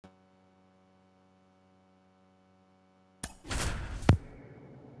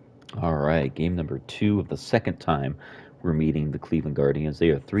right, game number 2 of the second time we're meeting the Cleveland Guardians. They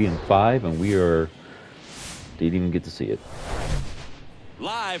are 3-5, and we didn't even get to see it.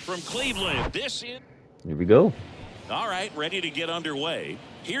 Live from Cleveland, Here we go. All right, ready to get underway.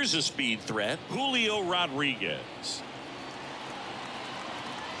 Here's a speed threat, Julio Rodriguez.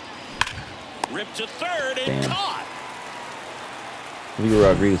 Ripped to third and caught. Julio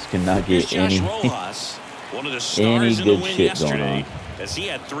Rodriguez cannot get any Rojas, one of the stars in the win yesterday, as he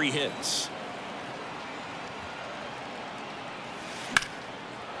had 3 hits.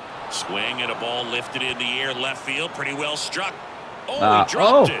 Swing and a ball lifted in the air, left field, pretty well struck. Oh, he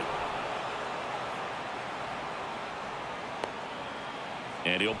dropped it.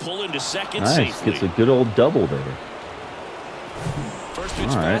 And he'll pull into second safely. Gets a good old double there. First pitch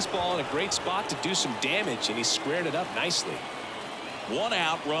fastball in a great spot to do some damage, and he squared it up nicely. 1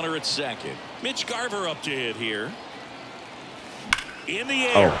 out, runner at second. Mitch Garver up to hit here. In the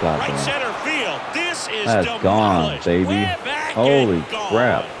air, right center field. This is gone, baby. Holy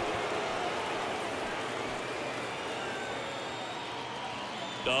crap.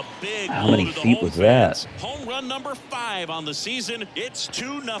 How many feet was that? Home run number 5 on the season. It's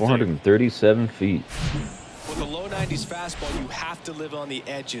 2-0. 437 feet. With a low 90s fastball, you have to live on the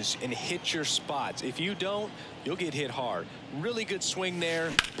edges and hit your spots. If you don't, you'll get hit hard. Really good swing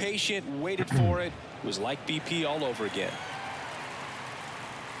there. Patient, waited for it. It was like BP all over again.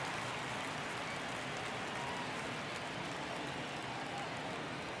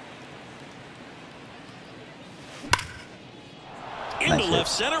 Into left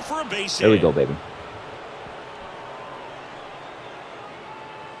center for a base hit. There we go, baby.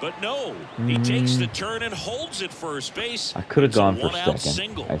 But no, he takes the turn and holds at first base. I could have gone for second,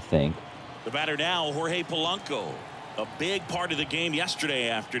 single. I think. The batter now, Jorge Polanco. A big part of the game yesterday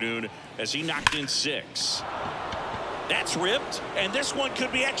afternoon as he knocked in 6. That's ripped, and this one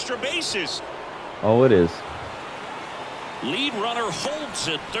could be extra bases. Oh, it is. Lead runner holds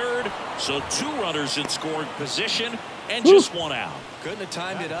at third, so 2 runners in scoring position and just 1 out. Couldn't have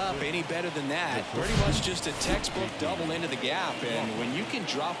timed it up any better than that. Pretty much just a textbook double into the gap, and when you can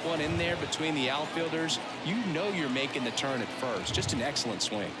drop one in there between the outfielders, you know you're making the turn at first. Just an excellent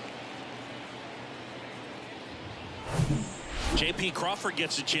swing. J.P. Crawford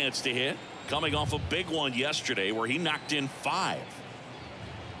gets a chance to hit, coming off a big one yesterday where he knocked in 5.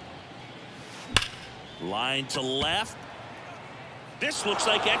 Line to left. This looks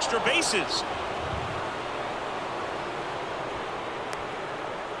like extra bases.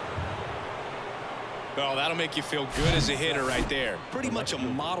 Well, that'll make you feel good as a hitter right there. Pretty much a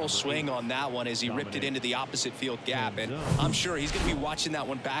model swing on that one as he ripped it into the opposite field gap. And I'm sure he's going to be watching that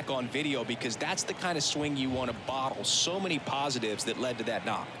one back on video because that's the kind of swing you want to bottle. So many positives that led to that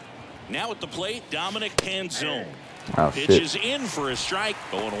knock. Now at the plate, Dominic Canzone. Oh, pitches in for a strike.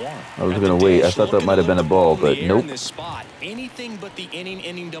 0-1. I was going to wait. I thought that might have been a ball, but nope. In this spot, anything but the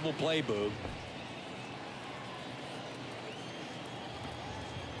inning double play, Boog.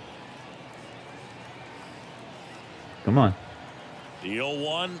 Come on. The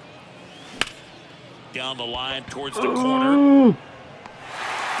 0-1. Down the line towards the corner.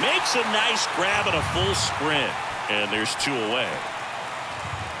 Makes a nice grab and a full sprint. And there's 2 away.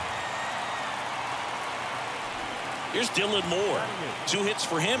 Here's Dylan Moore. 2 hits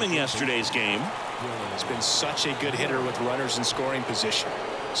for him in yesterday's game. He's been such a good hitter with runners in scoring position.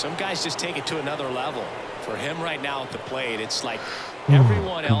 Some guys just take it to another level. For him right now at the plate, it's like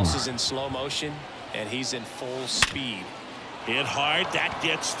everyone else is in slow motion, and he's in full speed. Hit hard. That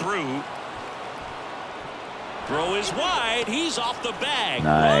gets through. Throw is wide. He's off the bag.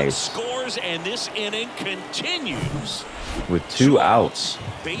 Nice. Run scores, and this inning continues. With 2 outs.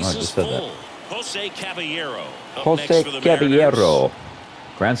 Bases full. Jose Caballero. Jose Caballero.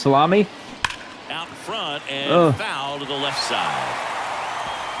 Grand salami. Out in front and foul to the left side.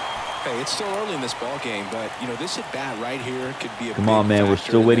 Hey, it's still early in this ball game, but you know this at bat right here could be a Come on, man. We're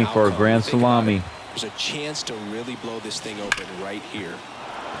still waiting for our grand salami. There's a chance to really blow this thing open right here.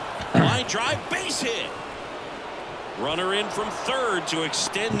 Line drive, base hit. Runner in from third to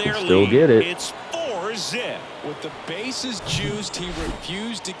extend their lead. Still get it. It's 4-zip. With the bases juiced, he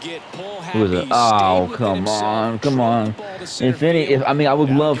refused to get pull happy. Who is it? Oh, come on, come on. I mean, I would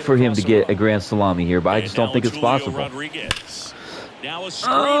love for him to get a grand salami here, but I just don't think it's possible. Rodriguez. Now a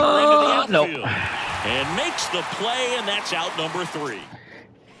screamer into the outfield. And makes the play, and that's out number 3.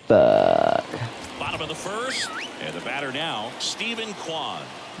 Fuck. Bottom of the first, and the batter now, Stephen Kwan.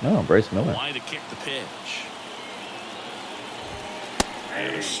 No, Bryce Miller. Line to kick the pitch.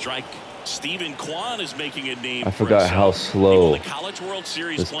 And a strike. Stephen Kwan is making a name. I forgot how slow the College World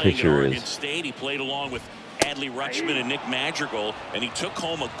Series this playing at pitcher Oregon is. State. He played along with Adley Rutschman and Nick Madrigal, and he took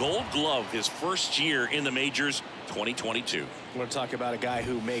home a Gold Glove his first year in the majors, 2022. We're going to talk about a guy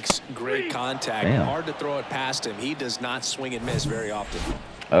who makes great contact. Damn. Hard to throw it past him. He does not swing and miss very often.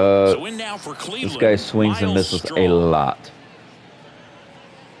 So in now for Cleveland, This guy swings and Miles misses Straw. a lot.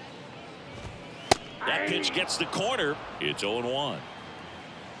 That pitch gets the corner. It's 0-1.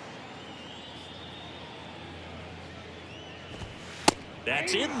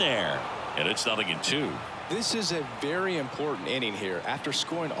 That's in there, and it's 0-2. This is a very important inning here. After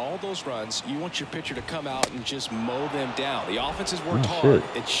scoring all those runs, you want your pitcher to come out and just mow them down. The offense has worked hard.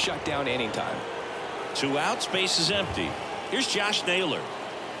 It's shut down inning time. 2 outs, base is empty. Here's Josh Naylor.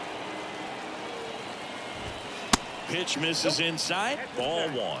 Pitch misses inside. Ball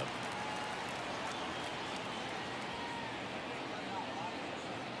 1.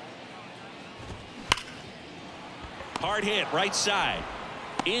 Hard hit right side.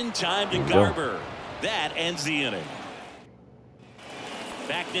 In time to Garver. That ends the inning.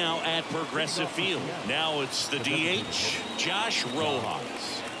 Back now at Progressive Field. Now it's the DH, Josh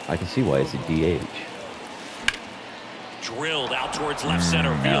Rojas. I can see why it's a DH. Drilled out towards left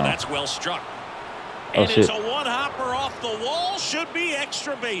center field. No. That's well struck. Oh, And shit. it's a one-hopper off the wall. Should be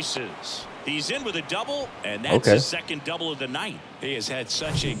extra bases. He's in with a double, and that's his second double of the night. He has had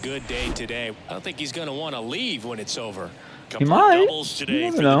such a good day today. I don't think he's going to want to leave when it's over. Couple might. of doubles today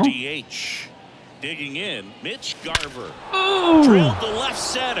You for never the DH. Digging in, Mitch Garver. Ooh. Drilled to left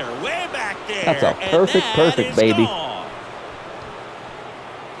center, way back there. That's a and perfect, that perfect, is baby. Gone.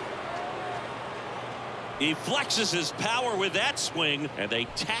 He flexes his power with that swing, and they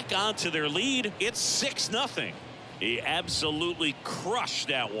tack on to their lead. It's 6-0. He absolutely crushed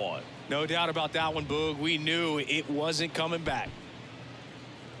that one. No doubt about that one, Boog. We knew it wasn't coming back.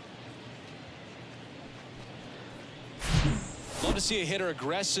 Love to see a hitter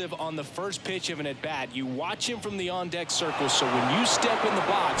aggressive on the first pitch of an at-bat. You watch him from the on-deck circle, so when you step in the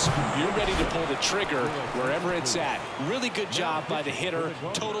box, you're ready to pull the trigger wherever it's at. Really good job by the hitter.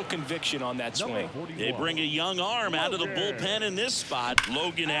 Total conviction on that swing. They bring a young arm out of the bullpen in this spot,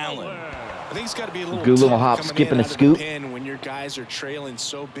 Logan Allen. I think it's got to be a little Good little tough hop, coming skip, in and a out of the scoop. pen when your guys are trailing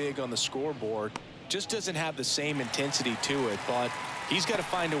so big on the scoreboard. Just doesn't have the same intensity to it, but he's got to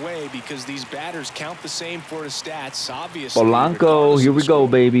find a way because these batters count the same for his stats. Obviously, Polanco, here we go,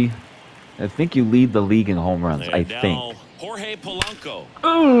 baby. I think you lead the league in home runs. And I now, think. Jorge Polanco.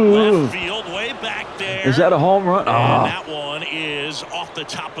 Ooh. Left field, way back there. Is that a home run? And Ah. that one is off the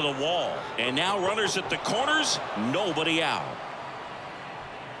top of the wall. And now runners at the corners, nobody out.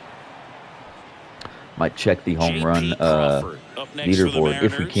 Might check the home J.P. run Crawford up next for the leaderboard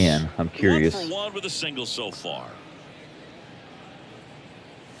if we Mariners. can. I'm curious. 1 for 1 with a single so far.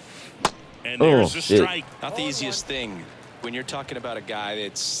 And Oh, there's a shit. strike. Not the easiest thing when you're talking about a guy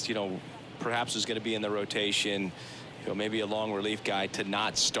that's, perhaps is going to be in the rotation, maybe a long relief guy, to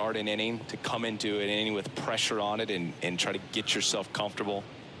not start an inning, to come into an inning with pressure on it and try to get yourself comfortable.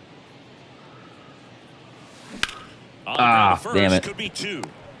 Ah, First, damn it. could be 2.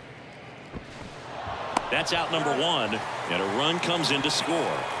 That's out number 1, and a run comes in to score. The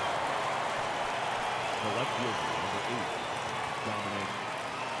left fielder, number 8, Dominic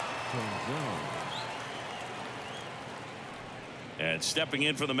Canzone. And stepping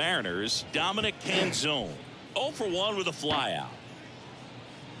in for the Mariners, Dominic Canzone. 0 for 1 with a flyout.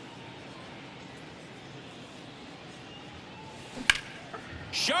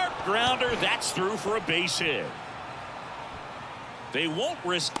 Sharp grounder. That's through for a base hit. They won't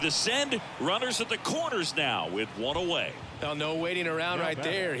risk the send. Runners at the corners now with 1 away. Now, no waiting around right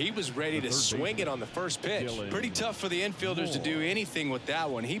there. He was ready to swing it on the first pitch. Pretty tough for the infielders to do anything with that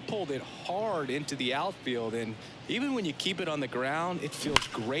one. He pulled it hard into the outfield, and even when you keep it on the ground, it feels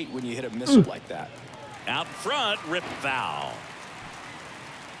great when you hit a missile like that. Out front, rip foul.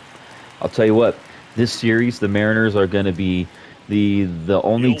 I'll tell you what. This series, the Mariners are going to be the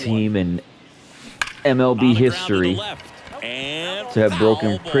only team in MLB history to have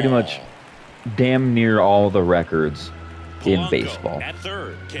broken pretty much damn near all the records in baseball,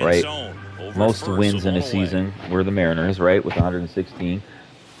 right? Most wins in a season were the Mariners, right, with 116.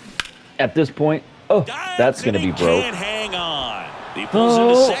 At this point, that's going to be broke. Can't hang on. He pulls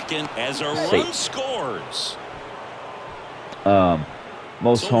into second as a run scores.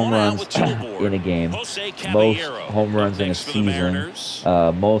 Most home runs in a game, most home runs in a season,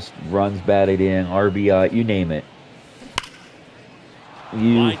 most runs batted in, RBI, you name it.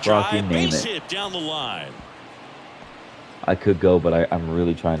 You fucking name it. Hit down the line. I could go, but I'm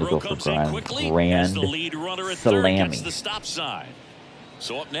really trying to go for Grand The lead runner at third gets Salami. the stop sign.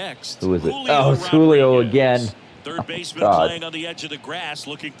 So up next, Who is it? Oh, it's Julio again. Third baseman playing on the edge of the grass,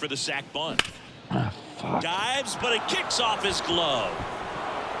 looking for the sac bunt. Dives, but it kicks off his glove.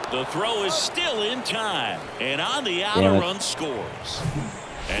 The throw is still in time, and on the out, a run scores.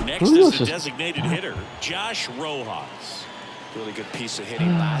 And next is the designated hitter, Josh Rojas. Really good piece of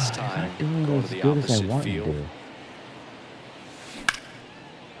hitting last time. Going to the opposite field.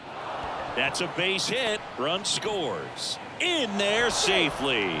 That's a base hit. Run scores. In there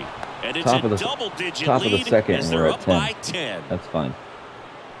safely. And it's a double-digit lead as they're up by 10. That's fine.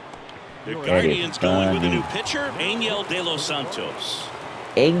 The Guardians going with a new pitcher, Angel De Los Santos.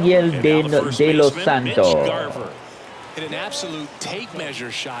 Angel De Los Santos. Mitch Garver. Hit an absolute tape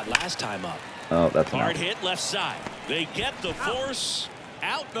measure shot last time up. Oh, that's hard hit left side. They get the force.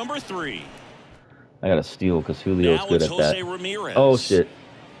 Out number 3. I got to steal because Julio's good at that. Ramirez. Oh, shit.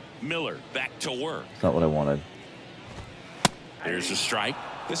 Miller back to work. That's not what I wanted. There's a strike.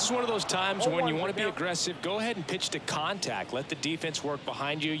 This is one of those times when you want to be aggressive. Go ahead and pitch to contact. Let the defense work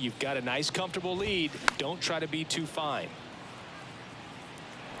behind you. You've got a nice, comfortable lead. Don't try to be too fine.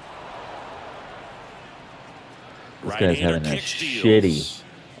 This guy's having a shitty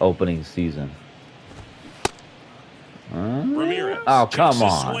opening season. Ramirez. Oh, come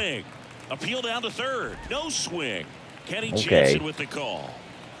on. Swing. Appeal down to third. No swing. Kenny Jansen with the call.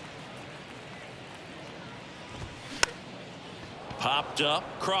 Popped up.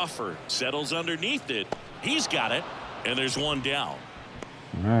 Crawford settles underneath it. He's got it. And there's one down.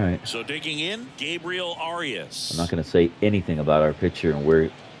 All right. So digging in, Gabriel Arias. I'm not going to say anything about our pitcher and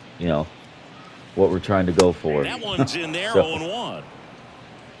where, you know, what we're trying to go for. That one's in there, 0-1.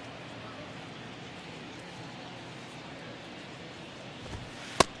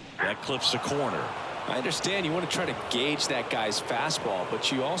 That clips the corner. I understand you want to try to gauge that guy's fastball,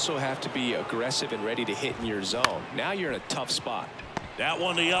 but you also have to be aggressive and ready to hit in your zone. Now you're in a tough spot. That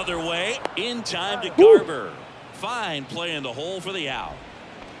one the other way. In time to Garver. Fine play in the hole for the out.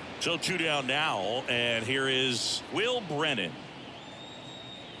 So 2 down now, and here is Will Brennan.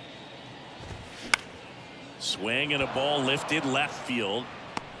 Swing and a ball lifted left field,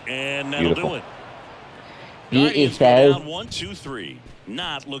 and that'll do it. Guardians go down 1-2-3.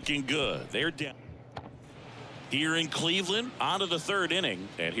 Not looking good. They're down. Here in Cleveland, on to the 3rd inning,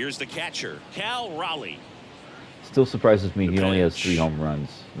 and here's the catcher, Cal Raleigh. Still surprises me he only has 3 home runs.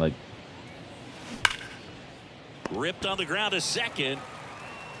 Like, ripped on the ground to second.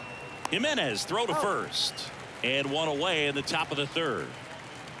 Jimenez throw to first, and one away in the top of the 3rd.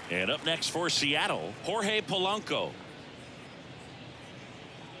 And up next for Seattle, Jorge Polanco.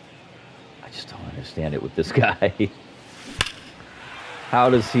 I just don't understand it with this guy. How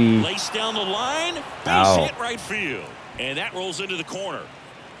does he lace down the line? Base hit right field, and that rolls into the corner.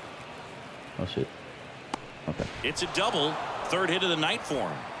 Oh shit. Okay. It's a double. 3rd hit of the night for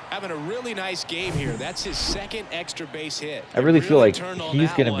him. Having a really nice game here. That's his 2nd extra base hit. I really feel like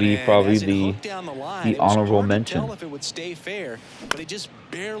he's going to be probably the honorable mention. If it would stay fair, but it just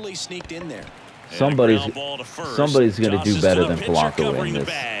barely sneaked in there. Somebody's going to do better than Polanco in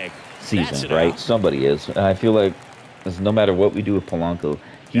this season, right? Somebody is. And I feel like no matter what we do with Polanco,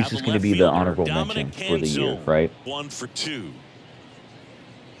 he's just going to be the honorable mention for the year, right? 1 for 2.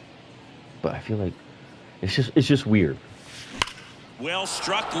 But I feel like it's just weird. Well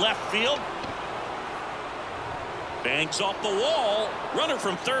struck left field. Banks off the wall. Runner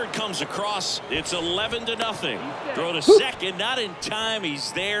from 3rd comes across. It's 11-0. Throw to second. Not in time.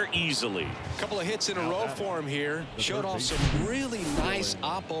 He's there easily. A couple of hits in a row for him here. Showed off some really nice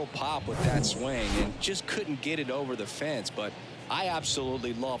oppo pop with that swing and just couldn't get it over the fence. But I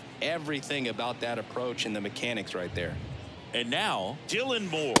absolutely love everything about that approach and the mechanics right there. And now Dylan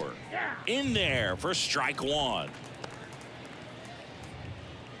Moore in there for strike 1.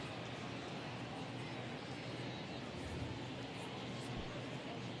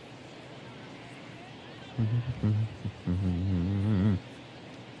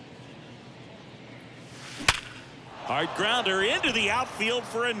 Hard grounder into the outfield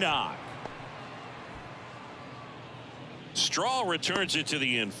for a knock. Straw returns it to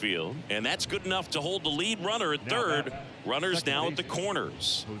the infield, and that's good enough to hold the lead runner at 3rd. Runners now at the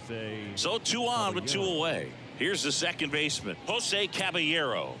corners. So 2 on with 2 away. Here's the 2nd baseman, Jose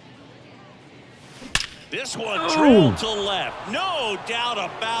Caballero. This one drilled to left. No doubt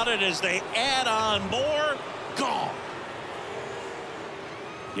about it as they add on more. Gone.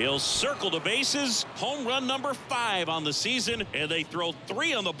 He'll circle the bases. Home run number 5 on the season, and they throw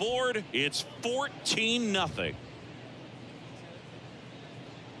 3 on the board. It's 14-0.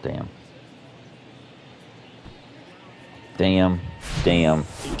 Damn. Damn.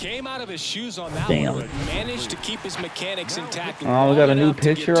 He came out of his shoes on that Damn. one, but managed to keep his mechanics intact. Oh, we got a new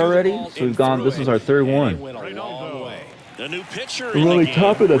pitcher already? So we've gone, this is our third one. The new pitcher We're in only the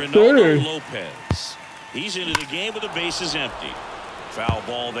top game, of the Ronaldo third. Lopez. He's into the game with the bases empty. Foul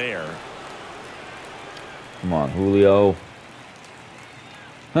ball there. Come on, Julio.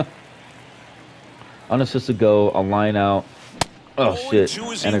 Unassisted go, a line out. Oh, shit.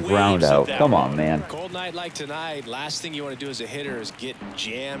 And a ground out. Come on, man. Cold night like tonight, last thing you want to do as a hitter is get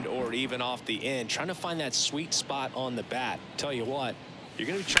jammed or even off the end. Trying to find that sweet spot on the bat. Tell you what, you're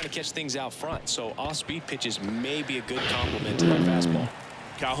going to be trying to catch things out front. So off-speed pitches may be a good complement to that fastball.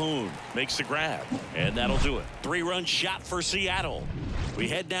 Calhoun makes the grab, and that'll do it. 3-run shot for Seattle. We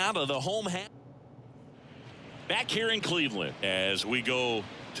head down to the home half. Back here in Cleveland as we go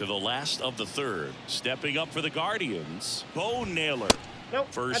to the last of the third. Stepping up for the Guardians, Bo Naylor. Nope,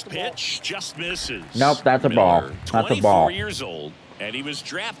 First pitch just misses. Nope, that's a ball. That's a ball. 24 years old, and he was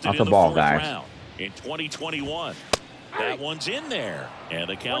drafted That's in a the ball, 4th guys. round in 2021. That one's in there, and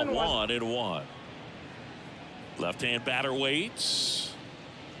the count 1-1. Left-hand batter waits.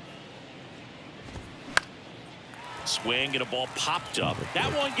 Swing and a ball popped up.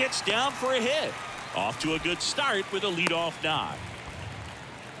 That one gets down for a hit. Off to a good start with a leadoff knock.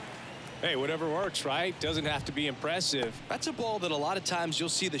 Hey, whatever works, right? Doesn't have to be impressive. That's a ball that a lot of times you'll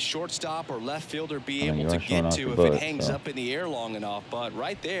see the shortstop or left fielder be able to get to if it hangs up in the air long enough. But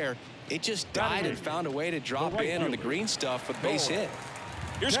right there, it just died and found a way to drop in on the green stuff for the base hit.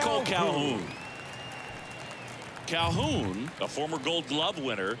 Here's Cole Calhoun. Calhoun, a former Gold Glove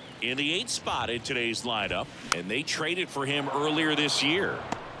winner, in the 8th spot in today's lineup, and they traded for him earlier this year.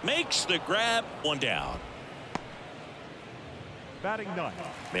 Makes the grab, 1 down. Batting ninth.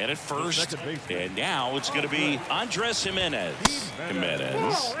 Man at first, and now it's going to be Andres Jimenez.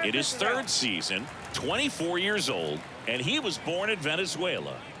 Jimenez in his 3rd season, 24 years old, and he was born in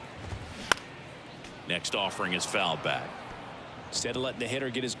Venezuela. Next offering is fouled back. Instead of letting the hitter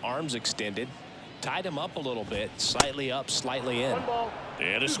get his arms extended, tied him up a little bit, slightly up, slightly in.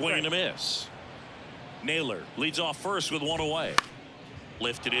 And a swing and a miss. Naylor leads off first with 1 away.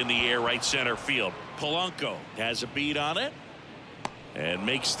 Lifted in the air, right center field. Polanco has a beat on it and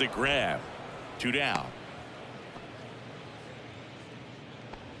makes the grab. 2 down.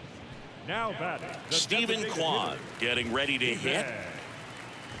 Now batting. Stephen Kwan getting ready to hit.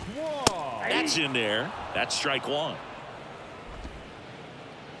 That's in there. That's strike 1.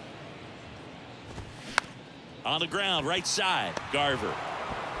 On the ground, right side, Garver.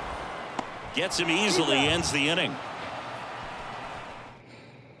 Gets him easily, ends the inning.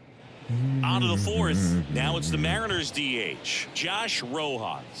 On to the 4th. Now it's the Mariners DH, Josh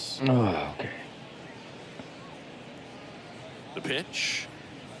Rojas. Oh, okay. The pitch.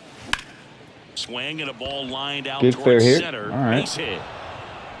 Swing and a ball lined out Good fair towards hit. center. All right. Base hit.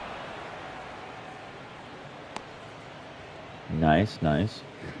 Nice, nice.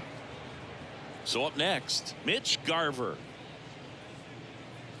 So up next, Mitch Garver.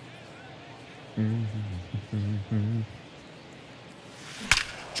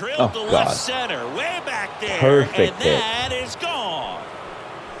 Drilled to left center, way back there. Perfect and that is gone.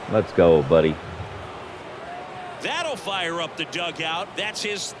 Let's go, buddy. That'll fire up the dugout. That's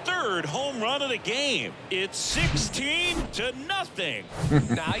his 3rd home run of the game. It's 16-0.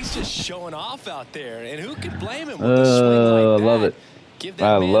 Now he's just showing off out there, and who can blame him with a swing like that? I love it. Give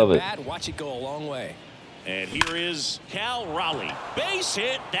that man love a it. bat, watch it go a long way. And here is Cal Raleigh. Base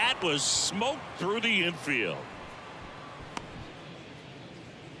hit. That was smoked through the infield.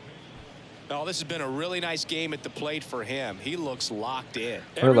 Oh, this has been a really nice game at the plate for him. He looks locked in.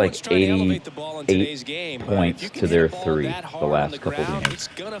 They're like Everyone's trying to elevate the ball in today's game, but points if you can to hit their a ball 3 that the hard on last the couple ground, games. it's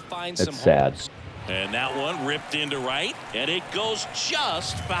gonna find It's some sad. holes. And that one ripped into right, and it goes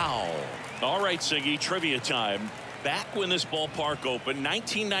just foul. All right, Siggy, trivia time. Back when this ballpark opened,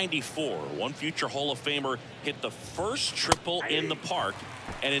 1994, one future Hall of Famer hit the first triple in the park,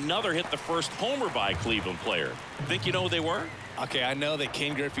 and another hit the first homer by a Cleveland player. Think you know who they were? Okay, I know that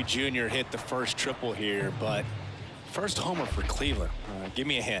Ken Griffey Jr. hit the first triple here, but first homer for Cleveland. Give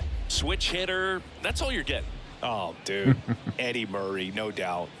me a hint. Switch hitter. That's all you're getting. Oh, dude. Eddie Murray, no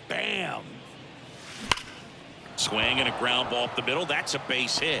doubt. Bam. Swing and a ground ball up the middle. That's a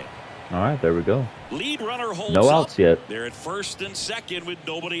base hit. All right, there we go. Lead runner holds No outs up. yet. They're at first and second with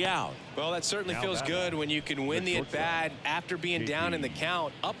nobody out. Well, that certainly feels good when you can win the at-bat after being down in the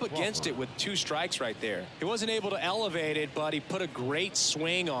count, up against it with 2 strikes right there. He wasn't able to elevate it, but he put a great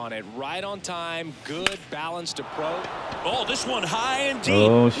swing on it. Right on time, good, balanced approach. Oh, this one high and deep.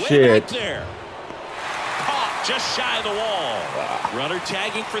 Oh, Way shit. back there. Caught. just shy of the wall. Runner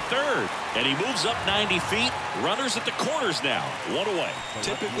tagging for third, and he moves up 90 feet. Runners at the corners now. One away.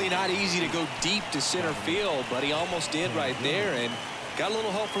 Typically not easy to go deep to center field, but he almost did right there and got a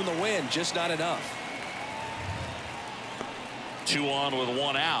little help from the wind, just not enough. 2 on with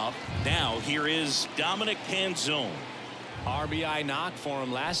 1 out. Now here is Dominic Panzone. RBI knock for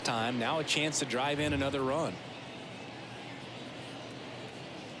him last time. Now a chance to drive in another run.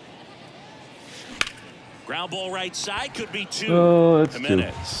 Ground ball right side, could be 2. Oh, that's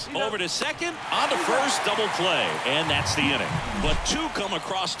Jimenez over to second, on to first, double play, and that's the inning. But 2 come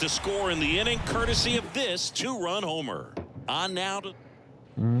across to score in the inning, courtesy of this 2-run homer. On now to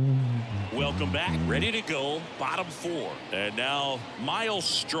welcome back, ready to go, bottom 4, and now Miles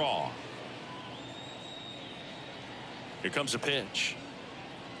Straw. Here comes a pitch.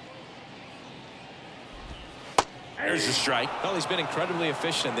 There's a strike. Well, he's been incredibly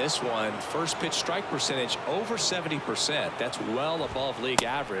efficient in this one. First pitch strike percentage over 70%. That's well above league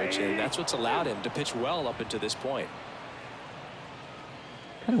average, and that's what's allowed him to pitch well up until this point.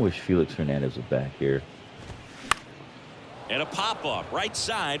 Kind of wish Felix Hernandez was back here. And a pop-up right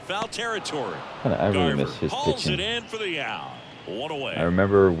side, foul territory. I really Garver miss his hauls pitching. it in for the out. 1 away. I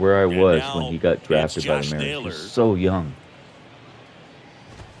remember where I was now when he got drafted by the it's Mariners. He Josh was so young.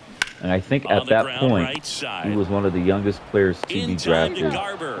 And I think at that point, right he was one of the youngest players to be In time drafted to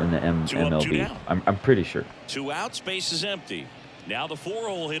Garver. in the 2 up, 2 MLB. down. I'm pretty sure. 2 outs, base is empty. Now the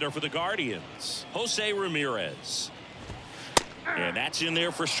 4-hole hitter for the Guardians, Jose Ramirez. And that's in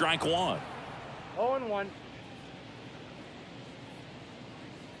there for strike 1. 0-1.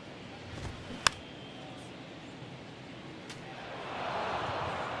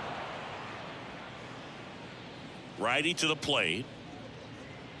 Righty to the plate.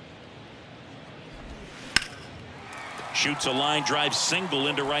 Shoots a line drive single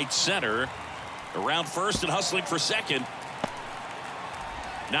into right center. Around first and hustling for second.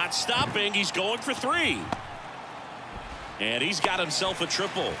 Not stopping. He's going for 3. And he's got himself a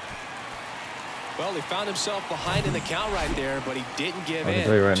triple. Well, he found himself behind in the count right there, but he didn't give I can in.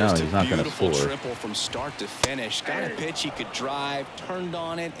 tell you right now, Just he's a not going to beautiful score. triple from start to finish. Got a pitch he could drive, turned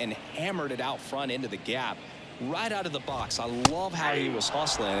on it, and hammered it out front into the gap. Right out of the box. I love how he was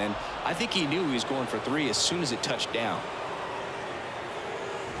hustling, and I think he knew he was going for 3 as soon as it touched down.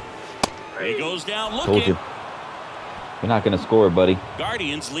 He goes down Told looking. you. You're not going to score, buddy.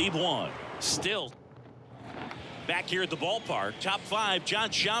 Guardians lead 1. Still back here at the ballpark. Top 5, John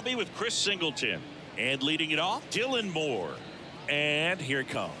Sciambi with Chris Singleton. And leading it off, Dylan Moore. And here it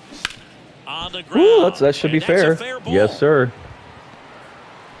comes. On the ground. Ooh, that should be And that's fair. a fair ball. Yes, sir.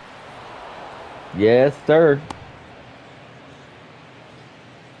 Yes, sir.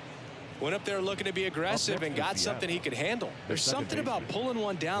 Went up there looking to be aggressive and got something he could handle. There's something about pulling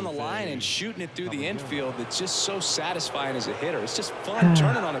one down the line and shooting it through the infield that's just so satisfying as a hitter. It's just fun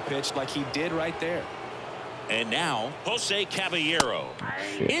turning on a pitch like he did right there. And now Jose Caballero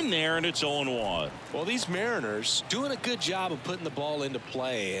in there, and it's 0-1. Well, these Mariners doing a good job of putting the ball into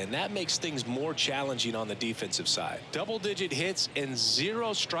play, and that makes things more challenging on the defensive side. Double-digit hits and 0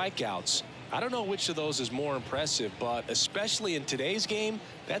 strikeouts. I don't know which of those is more impressive, but especially in today's game,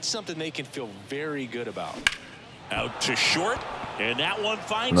 that's something they can feel very good about. Out to short, and that one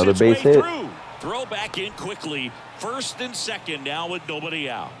finds Another its way base hit. through. Throw back in quickly. First and second now with nobody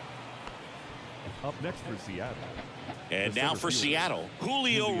out. Up next for Seattle. And The now center for fielder, Seattle,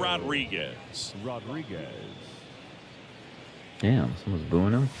 Julio Rodriguez. Rodriguez. Damn, someone's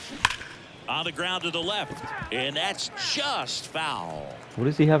booing him. On the ground to the left, and that's just foul. What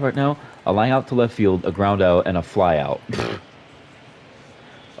does he have right now? A line out to left field, a ground out, and a fly out.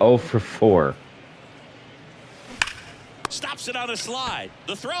 0 for 4. Stops it on a slide.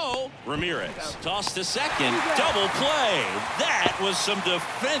 The throw, Ramirez. Toss to second. Double play. That was some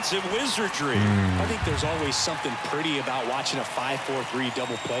defensive wizardry. I think there's always something pretty about watching a 5-4-3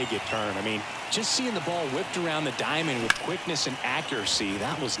 double play get turned. I mean, just seeing the ball whipped around the diamond with quickness and accuracy,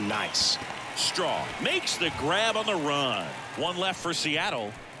 that was nice. Straw makes the grab on the run. One left for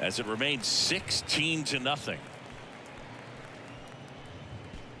Seattle as it remains 16-0.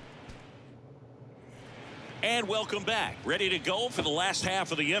 And welcome back. Ready to go for the last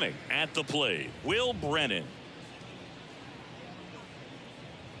half of the inning. At the plate, Will Brennan.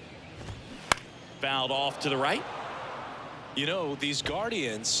 Fouled off to the right. You know, these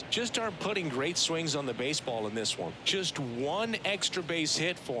Guardians just aren't putting great swings on the baseball in this one. Just one extra base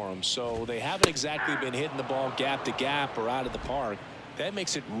hit for them, so they haven't exactly been hitting the ball gap to gap or out of the park. That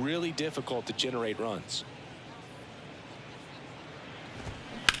makes it really difficult to generate runs.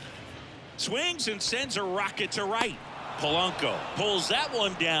 Swings and sends a rocket to right. Polanco pulls that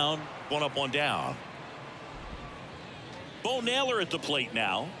one down. 1 up, 1 down. Bo Naylor at the plate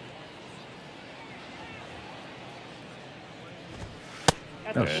now.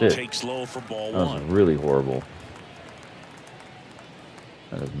 Oh, shit. Takes low for ball that one. was really horrible.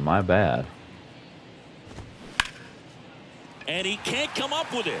 That is my bad. And he can't come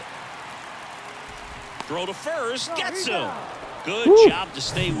up with it. Throw to first. Gets him. Good job to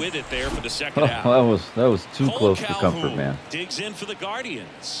stay with it there for the second out. That was too close for comfort, man. Digs in for the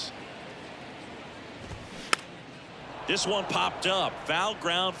Guardians. This one popped up. Foul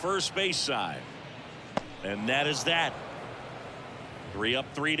ground first base side. And that is that. 3 up,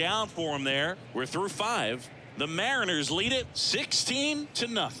 3 down for him there. We're through 5. The Mariners lead it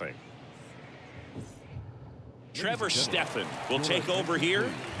 16-0. Trevor Stephan will take over here.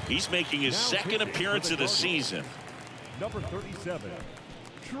 He's making his second appearance of the season. Number 37,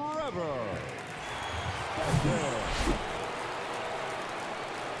 Trevor.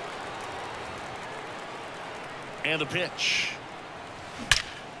 And the pitch.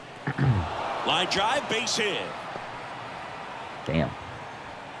 Line drive, base hit. Damn.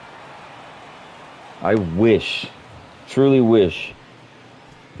 I truly wish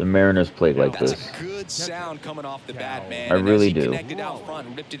the Mariners played like this. That's a good sound coming off the bat, man. I really do. Connected out front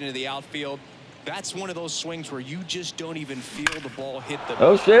and ripped it into the outfield. That's one of those swings where you just don't even feel the ball hit the.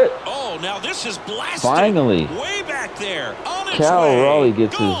 Oh shit! Oh, now this is blasted. Finally, way back there. On its Cal way. Raleigh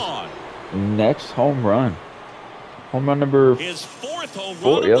gets Gone. his next home run. Home run number his 4th home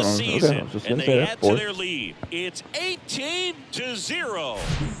run of the season, okay. and they add to their lead. It's 18-0.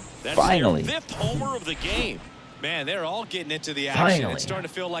 That's Finally. their 5th homer of the game. Man, they're all getting into the action. Finally. It's starting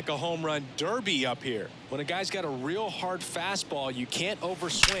to feel like a home run derby up here. When a guy's got a real hard fastball, you can't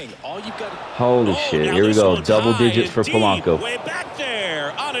overswing. All you've got to... Holy shit, here we go. Double digits for Polanco. Way back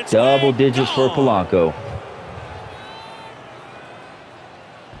there. On its Double way. digits for Polanco.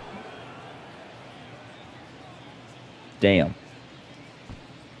 Damn.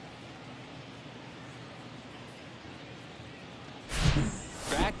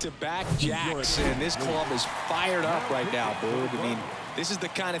 Back-to-back jacks, and this club is fired up right now, Boog. I mean, this is the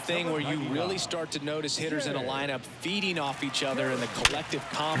kind of thing where you really start to notice hitters in a lineup feeding off each other, and the collective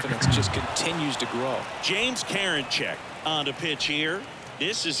confidence just continues to grow. James Karinchak on the pitch here.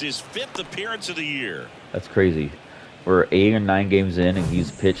 This is his 5th appearance of the year. That's crazy. We're 8 or 9 games in, and he's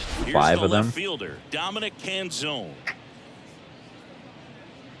pitched 5 of them. Left fielder Dominic Canzone.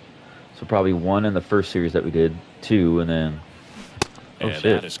 So probably 1 in the first series that we did, 2, and then. Oh, and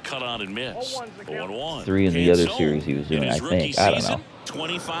shit. That is cut on and missed. 0-1. 3 in the other series he was doing, I think. I don't know.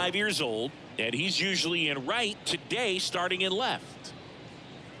 25 years old, and he's usually in right. Today, starting in left.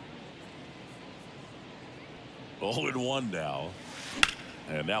 0-1 now.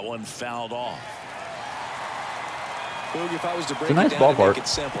 And that one fouled off. Boog, if I was to break it's a nice it down ballpark. To make it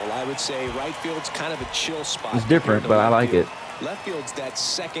simple, I would say right field's kind of a chill spot. It's different, but I like it. Left field's that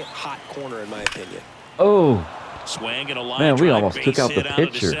second hot corner, in my opinion. Oh. Swing and a line man, we drive, almost took out the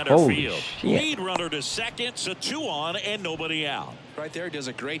pitcher. Holy field. shit. Lead runner to second, so 2 on and nobody out. Right there, does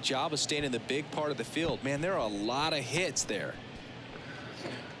a great job of staying in the big part of the field. Man, there are a lot of hits there.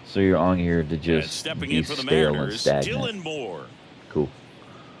 So you're on here to just stepping be in for the stale Mariners, and stagnant. Dylan Moore. Cool.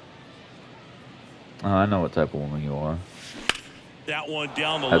 Oh, I know what type of woman you are. That one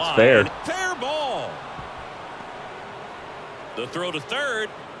down the That's line. fair. Fair ball. The throw to third.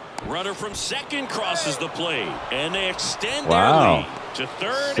 Runner from second crosses the plate, and they extend their lead to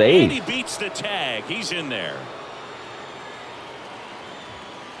third. Safe. And he beats the tag. He's in there.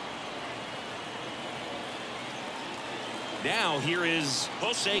 Now here is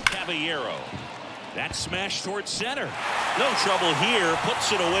Jose Caballero. That smash towards center. No trouble here.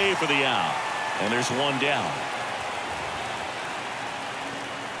 Puts it away for the out. And there's 1 down.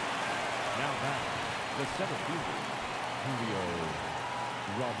 Now back, the 7th fielder, Julio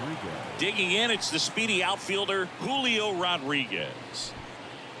Rodriguez. Digging in, it's the speedy outfielder Julio Rodriguez.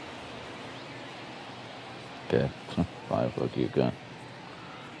 Okay. 5, look, you gun.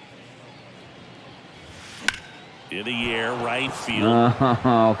 In the air, right field.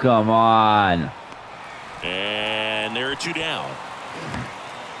 Oh, come on. And there are 2 down.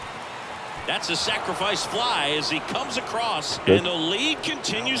 That's a sacrifice fly as he comes across, and the lead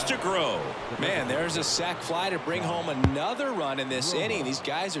continues to grow. Man, there's a sac fly to bring home another run in this inning. These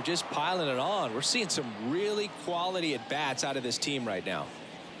guys are just piling it on. We're seeing some really quality at-bats out of this team right now.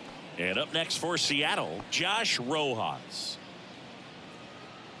 And up next for Seattle, Josh Rojas.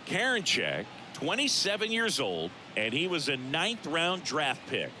 Karinchak, 27 years old, and he was a 9th-round draft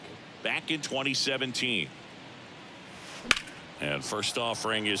pick back in 2017. And first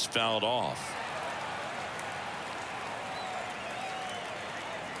offering is fouled off.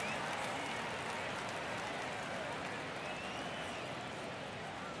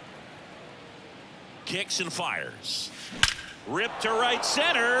 kicks and fires. Ripped to right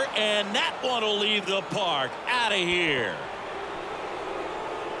center, and that one will leave the park. Out of here.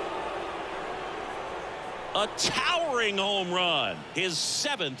 A towering home run. His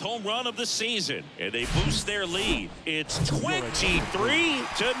 7th home run of the season. And they boost their lead. It's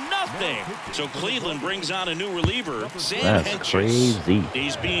 23-0. So Cleveland brings on a new reliever, Sam That's Hedges. crazy.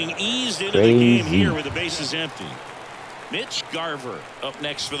 He's being eased into the game here with the bases empty. Mitch Garver up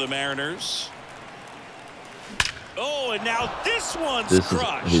next for the Mariners. Oh, and now this one's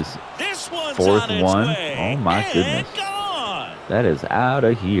crushed. This one's on its way. Oh, my goodness. Gone. That is out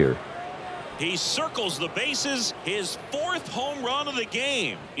of here. He circles the bases, his 4th home run of the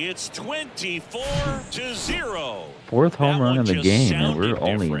game. It's 24-0. 4th home run of the game, and we're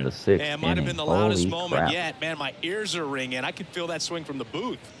only in the 6th inning. Might have been the loudest moment yet. Man, my ears are ringing. I could feel that swing from the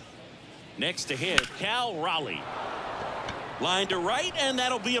booth. Next to hit, Cal Raleigh. Line to right, and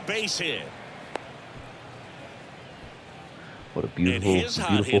that'll be a base hit. What a beautiful, and his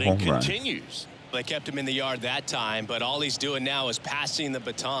beautiful home run. Continues. They kept him in the yard that time, but all he's doing now is passing the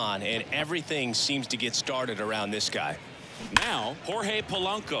baton, and everything seems to get started around this guy. Now, Jorge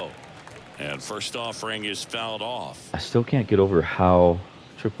Polanco. And first offering is fouled off. I still can't get over how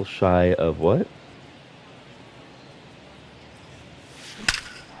triple shy of what?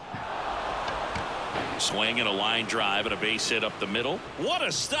 Swing and a line drive and a base hit up the middle. What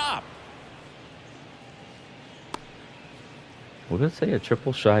a stop. What did it say? A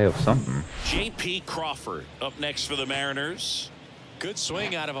triple shy of something. J.P. Crawford up next for the Mariners. Good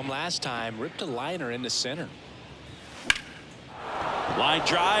swing out of him last time. Ripped a liner into center. Line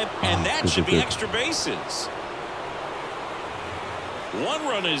drive, and that should be extra bases. 1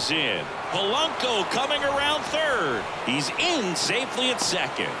 run is in. Polanco coming around 3rd. He's in safely at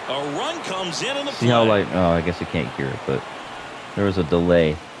 2nd. A run comes in the play. See how, like, oh, I guess you can't hear it, but there was a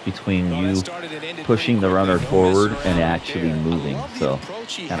delay between you pushing the runner forward and actually moving, so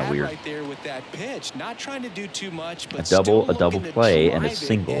kind of weird. Right there with that pitch, not trying to do too much, but a double play and a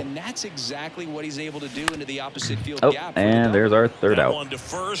single. And that's exactly what he's able to do into the opposite field oh, gap. And there's our 3rd out. One to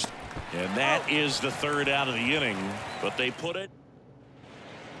first, and that is the 3rd out of the inning. But they put it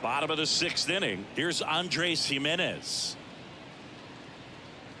bottom of the 6th inning. Here's Andres Jimenez.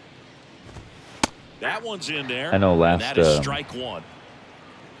 That one's in there. I know last that is strike 1.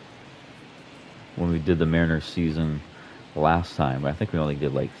 When we did the Mariners season last time, I think we only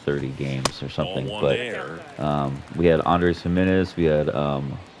did like 30 games or something. But we had Andres Jimenez. We had the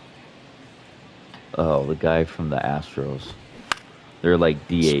guy from the Astros. They're like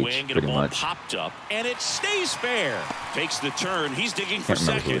DH pretty much. Popped up, and it stays fair. Takes the turn. He's digging for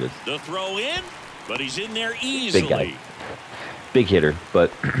second. The throw in, but he's in there easily. Big guy. Big hitter, but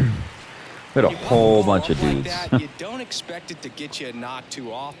we had a whole bunch of dudes. You don't expect it to get you a knock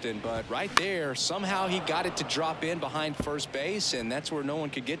too often, but right there, somehow he got it to drop in behind first base, and that's where no one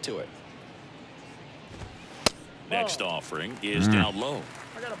could get to it. Next offering is down low.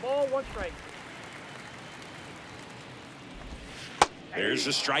 I got a ball, 1 strike. There's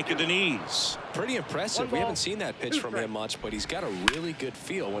a strike at the knees. Pretty impressive. We haven't seen that pitch from him much, but he's got a really good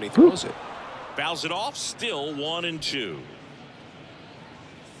feel when he throws it. Fouls it off, still 1-2.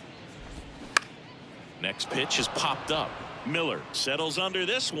 Next pitch is popped up. Miller settles under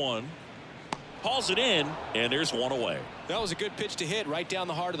this one. Hauls it in, and there's 1 away. That was a good pitch to hit right down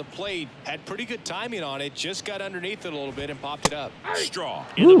the heart of the plate. Had pretty good timing on it. Just got underneath it a little bit and popped it up. Straw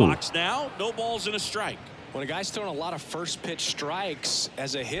in the box now. No balls and a strike. When a guy's throwing a lot of first pitch strikes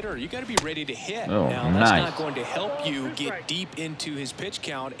as a hitter, you got to be ready to hit. Oh, now, that's not going to help you get deep into his pitch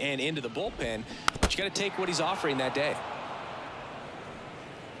count and into the bullpen, but you got to take what he's offering that day.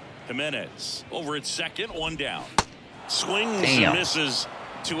 Jimenez over at second, 1 down. Swings and misses,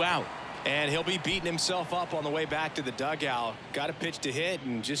 2 out. And he'll be beating himself up on the way back to the dugout. Got a pitch to hit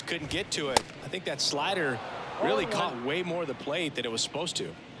and just couldn't get to it. I think that slider really caught way more of the plate than it was supposed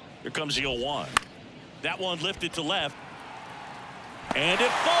to. Here comes the 0-1. That one lifted to left. And it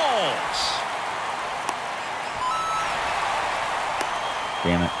falls.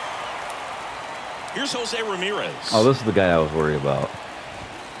 Damn it. Here's Jose Ramirez. Oh, this is the guy I was worried about.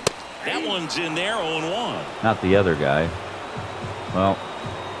 That one's in there, 0-1. Not the other guy. Well.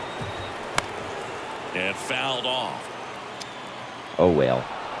 And fouled off. Oh, well.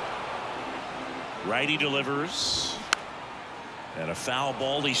 Righty delivers. And a foul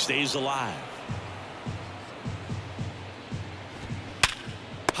ball. He stays alive.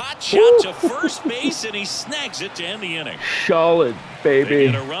 Hot shot to first base, and he snags it to end the inning. Solid, baby.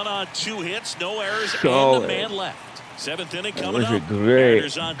 They get a run on 2 hits, no errors, and the man left. 7th inning coming up.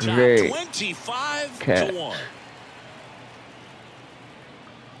 Mariners on top, 25-1.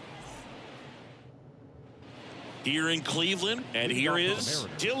 here in Cleveland. And here is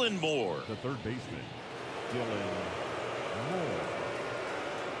Dylan Moore. The third baseman, Dylan Moore.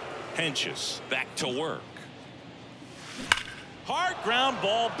 Henches back to work. Hard ground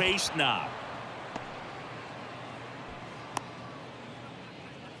ball, base knock.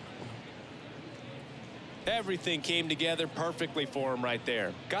 Everything came together perfectly for him right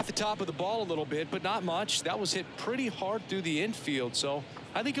there. Got the top of the ball a little bit, but not much. That was hit pretty hard through the infield, so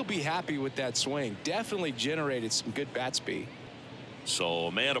I think he'll be happy with that swing. Definitely generated some good bat speed.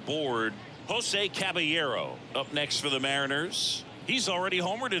 So man aboard, Jose Caballero up next for the Mariners. He's already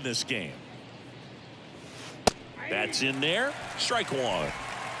homered in this game. That's in there. Strike one.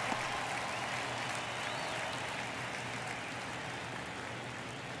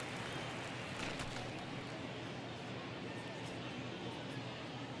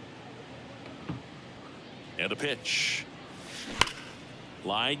 And the pitch.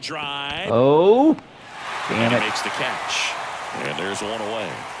 Line drive. Oh, damn And it. he makes the catch. And there's one away.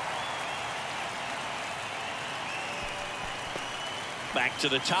 Back to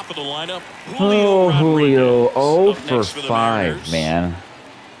the top of the lineup. Oh, Julio. Rodriguez Oh, up for next the 5, Mariners. man.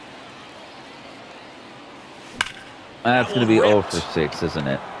 That's going to be 0 for 6, isn't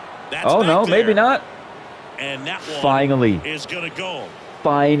it? That's Oh, back no, there. maybe not. And that one Finally. is going to go.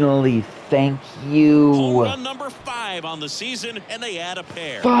 Finally. Thank Home you. run number 5 on the season, and they add a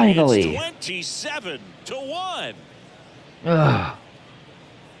pair. Finally. It's 27-1. Ugh.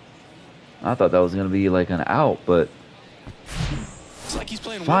 I thought that was going to be like an out, but It's like he's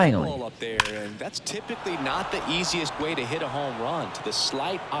playing Finally. wiffle ball up there, and that's typically not the easiest way to hit a home run. To the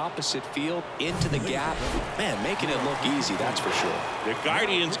slight opposite field, into the gap. Man, making it look easy, that's for sure. The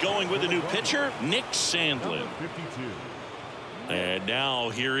Guardians going with a new pitcher, Nick Sandlin. 52. And now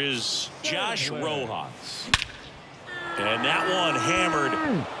here is Josh Rojas. And that one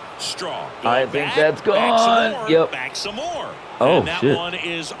hammered strong. I Go think back, that's back some gone. more, Yep. Back some more. Oh, and that shit. one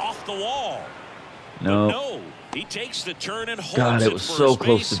is off the wall. no. But no, he takes the turn and holds God, it at was first so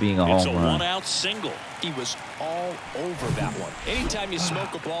close base. to being a It's home a run. one-out single. He was all over that one. Anytime you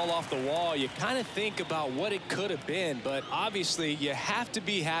smoke a ball off the wall, you kind of think about what it could have been, but obviously you have to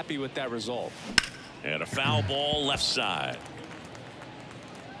be happy with that result. And a foul ball left side.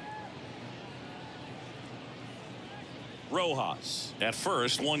 Rojas at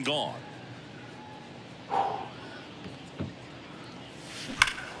first, one gone.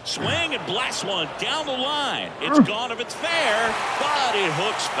 Swing and blast one down the line. It's gone if it's fair, but it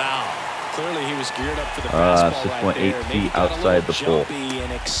hooks foul. Clearly he was geared up for the It's fastball just right went 8 there. Maybe feet got a outside little the pole. jumpy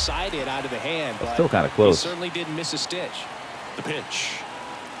and excited out of the hand, but Still kind of close. he certainly didn't miss a stitch. The pitch.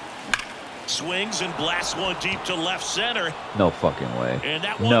 Swings and blasts one deep to left center. No fucking way. And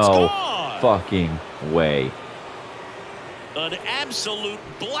that one's No gone. fucking way. An absolute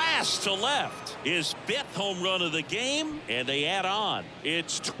blast to left. His 5th home run of the game, and they add on.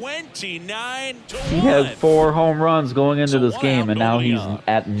 It's 29-1. He has 4 home runs going into So this one game, out and now going he's up.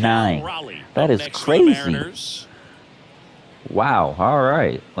 at 9. Raleigh That up is next for the crazy. Mariners. Wow. All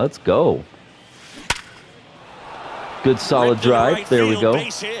right. Let's go. Good solid Ripped into drive. right There we field, go.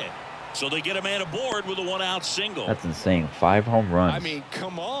 base hit. So they get a man aboard with a one-out single. That's insane. 5 home runs. I mean,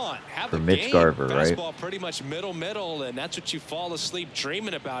 come on. Have For a Mitch game. Garver, right? Fastball pretty much middle, and that's what you fall asleep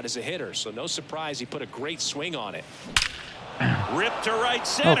dreaming about as a hitter. So no surprise he put a great swing on it. Ripped to right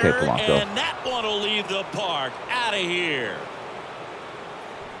center, Okay, Polanco. and that one will leave the park. Out of here.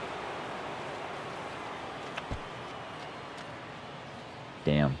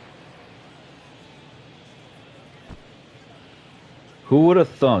 Damn. Who would have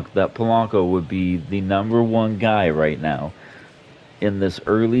thunk that Polanco would be the #1 guy right now in this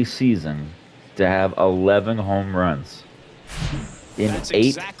early season to have 11 home runs in That's 8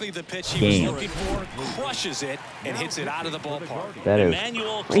 exactly the pitch he games? was looking for. Crushes it and hits it out of the ballpark. That is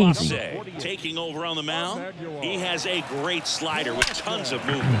Emmanuel crazy. Clase taking over on the mound. He has a great slider with tons of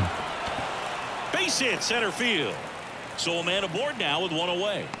movement. Base hit center field. So a man aboard now with one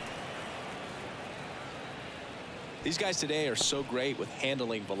away. These guys today are so great with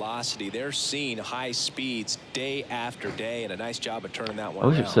handling velocity. They're seeing high speeds day after day, and a nice job of turning that I one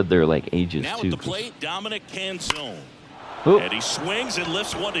wish around. it said they're like ages Now too. at the plate, Dominic Canzone. Oop. And he swings and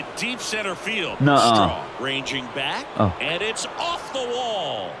lifts one to deep center field. Nuh-uh. Strong, ranging back, Oh. and it's off the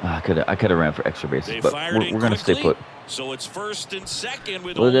wall. I could have ran for extra bases, They but fired it we're gonna stay quickly, put. So it's first and second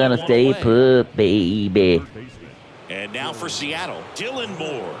with We're only gonna one stay away. put, baby. Third baseman, And now for Seattle, Dylan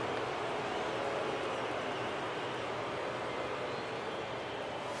Moore.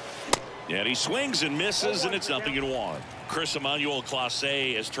 And he swings and misses, and it's 0-1. Chris Emmanuel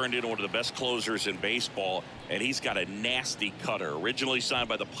Clase has turned into one of the best closers in baseball, and he's got a nasty cutter. Originally signed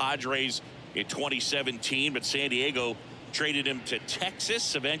by the Padres, in 2017, but San Diego traded him to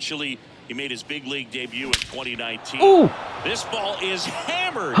Texas. Eventually, he made his big league debut in 2019. Ooh. This ball is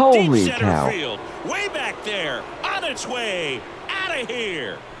hammered Holy deep center cow. field. Way back there. On its way. Out of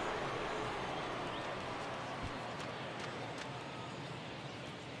here.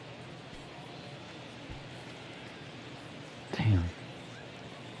 Damn.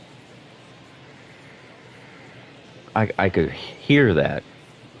 I could hear that.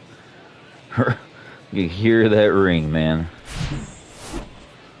 You hear that ring, man.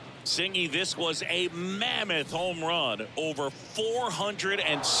 Singy, this was a mammoth home run, over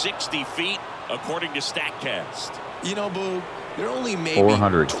 460 feet, according to StatCast. You know, Boo, there are only maybe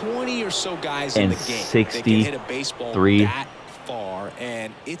 20 or so guys in the game that can hit a baseball that far,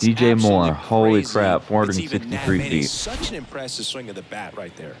 and it's DJ Moore, holy crazy. crap, It's 463 even that many. feet. Such an impressive swing of the bat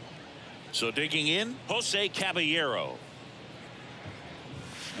right there. So digging in, Jose Caballero.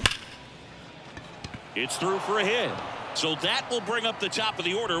 It's through for a hit. So that will bring up the top of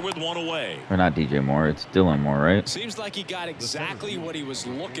the order with one away. Or not DJ Moore, it's Dylan Moore, right? Seems like he got exactly what he was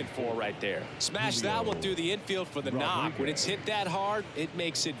looking for right there. Smash that one through the infield for the knock. When it's hit that hard, it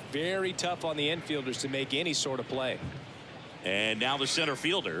makes it very tough on the infielders to make any sort of play. And now the center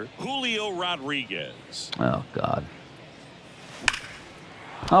fielder, Julio Rodriguez. Oh, God.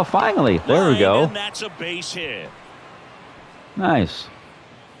 Oh, finally. There we go. And that's a base hit. Nice.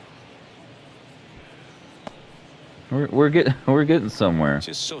 We're getting somewhere.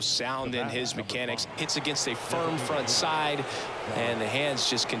 Just so sound in his mechanics. Hits against a firm front side, and the hands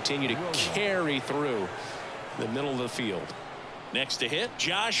just continue to carry through the middle of the field. Next to hit,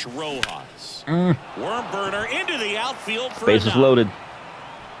 Josh Rojas. Worm burner into the outfield for Bases a knock. loaded.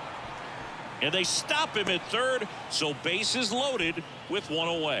 And they stop him at third, so bases loaded with one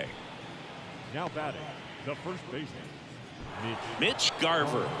away. Now batting, the first baseman, Mitch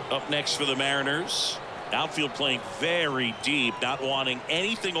Garver up next for the Mariners. Outfield playing very deep, not wanting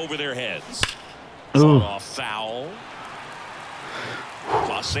anything over their heads. Off foul.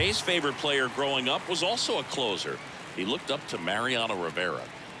 Clase's favorite player growing up was also a closer. He looked up to Mariano Rivera.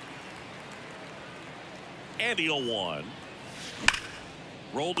 And the 0-1.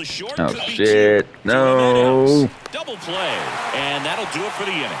 Rolled to short. Oh, could be shit. two. No. Double play. And that'll do it for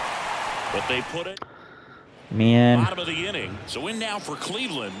the inning. But they put it Man. bottom of the inning. So in now for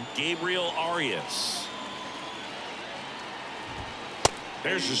Cleveland, Gabriel Arias.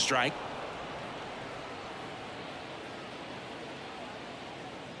 There's the strike.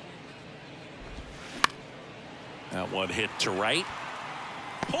 That one hit to right.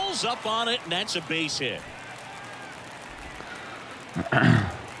 Pulls up on it, and that's a base hit.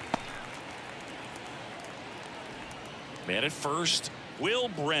 Man at first, Will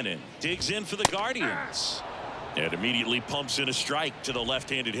Brennan digs in for the Guardians. And immediately pumps in a strike to the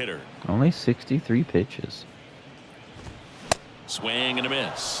left-handed hitter. Only 63 pitches. Swing and a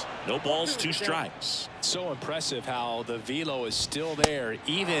miss. No balls, 2 strikes. So impressive how the velo is still there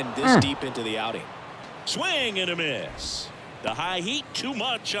even this deep into the outing. Swing and a miss. The high heat, too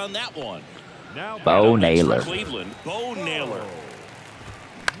much on that one. now Bo Next for Naylor. Cleveland, Bo Naylor.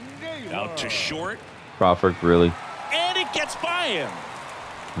 Out to short. Crawford, really? And it gets by him.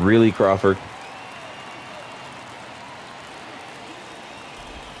 Really, Crawford?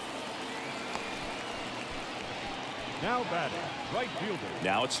 Now batting, right fielder,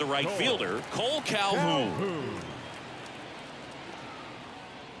 Now it's the right fielder, Cole Calhoun. Calhoun.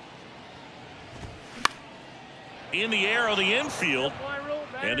 In the air on the infield.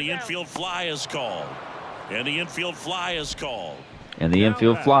 And the infield fly is called. And the infield fly is called. And the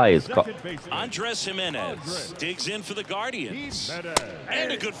infield fly is called. Andres Jimenez digs in for the Guardians. Jimenez.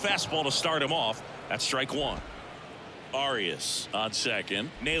 And a good fastball to start him off. That's strike 1. Arias on second.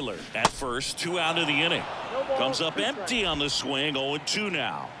 Naylor at first. 2 out of the inning. Comes up empty on the swing. 0-2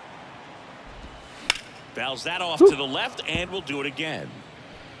 now. Fouls that off to the left and will do it again.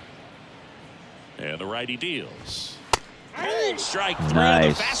 And the righty deals. Cold strike 3 on the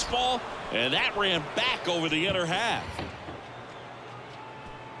Nice. fastball. And that ran back over the inner half.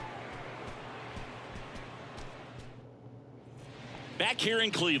 Back here in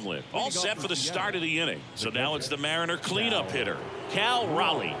Cleveland, all set for the start of the inning. So now it's the Mariner cleanup hitter, Cal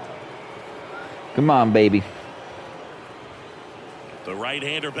Raleigh. Come on, baby. The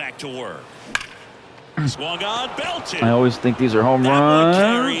right-hander back to work. Swung on, belted. I always think these are home That one runs.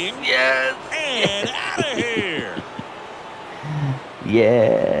 carrying. Yes. And out of here.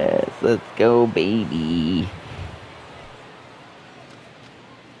 Yes. Let's go, baby.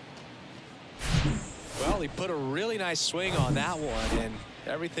 Well, he put a really nice swing on that one, and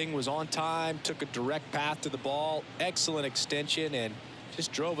everything was on time. Took a direct path to the ball. Excellent extension, and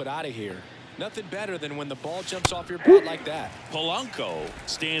just drove it out of here. Nothing better than when the ball jumps off your bat like that. Polanco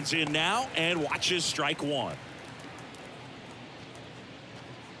stands in now and watches strike one.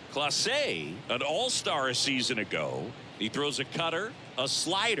 Clase, an all-star a season ago. He throws a cutter, a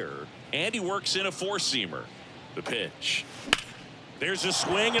slider, and he works in a four-seamer. The pitch. There's a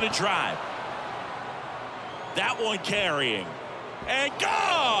swing and a drive. That one carrying. And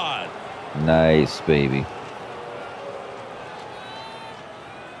gone! Nice, baby.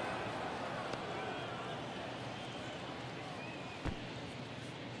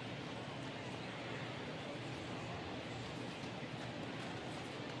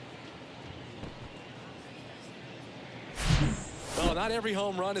 Not every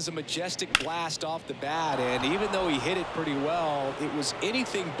home run is a majestic blast off the bat, and even though he hit it pretty well, it was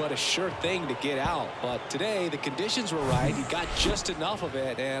anything but a sure thing to get out. But today the conditions were right. He got just enough of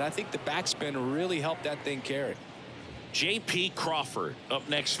it, and I think the backspin really helped that thing carry. J.P. Crawford up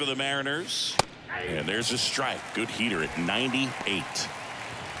next for the Mariners, and there's a strike. Good heater at 98.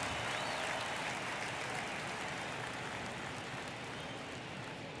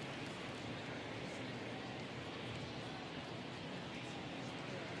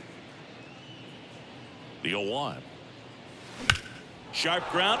 The 0-1. Sharp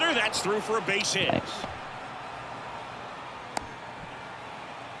grounder. That's through for a base hit. Nice.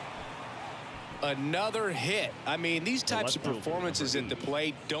 Another hit. I mean, these types of performances at the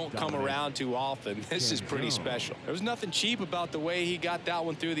plate don't come around too often. This is pretty special. There was nothing cheap about the way he got that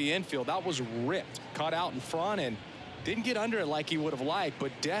one through the infield. That was ripped. Caught out in front and didn't get under it like he would have liked,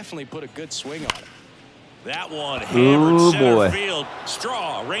 but definitely put a good swing on it. That one hammered center field.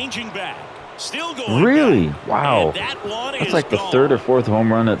 Straw ranging back. Still going. Really? Back. Wow. And that one that's is like the gone. third or fourth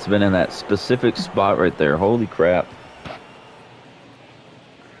home run that's been in that specific spot right there. Holy crap.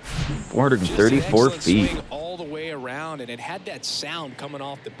 434 feet. Swing all the way around, and it had that sound coming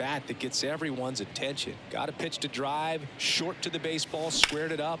off the bat that gets everyone's attention. Got a pitch to drive, short to the baseball,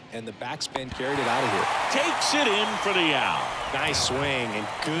 squared it up, and the backspin carried it out of here. Takes it in for the out. Nice swing and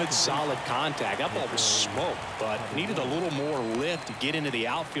good solid contact. That ball was smoked, but needed a little more lift to get into the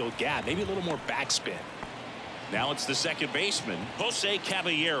outfield gap. Maybe a little more backspin. Now it's the second baseman, Jose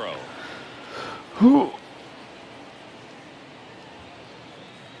Caballero. Who?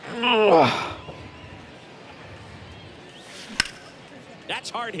 That's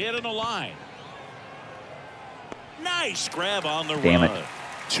hard hit on the line. Nice grab on the Damn run. it.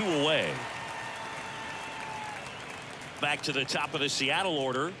 2 away. Back to the top of the Seattle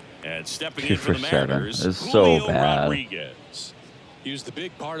order, and stepping in for the Mariners, is so Julio bad. Rodriguez. Used the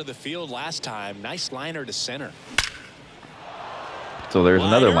big part of the field last time. Nice liner to center. So there's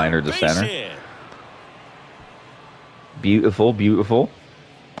another liner to center. Hit. Beautiful, beautiful.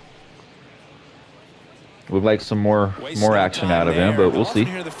 Would like some more action out of him, but we'll see. You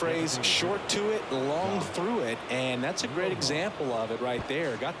hear the phrase "short to it, long through it," and that's a great example of it right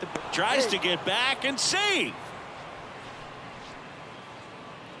there. Got the Tries to get back and save.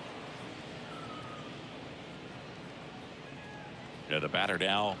 The batter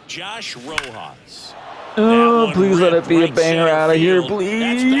now, Josh Rojas. Oh, please let it be a banger out of here, please.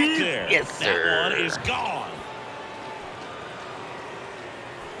 That's back there. Yes, sir. That one is gone.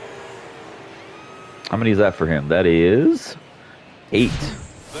 How many is that for him? That is 8.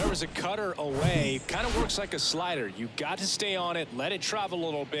 There was a cutter away. Kind of works like a slider. You got to stay on it, let it travel a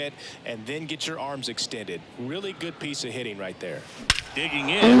little bit, and then get your arms extended. Really good piece of hitting right there. Digging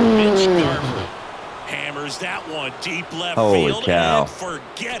in, Mitch Garver hammers that one deep left Holy field cow. and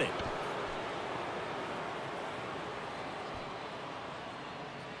forget it.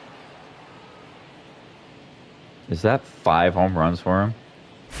 Is that 5 home runs for him?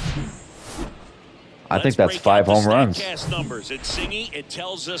 I think that's Let's 5 break out home the runs. Statcast numbers. At Singy, it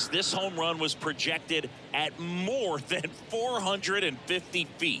tells us this home run was projected at more than 450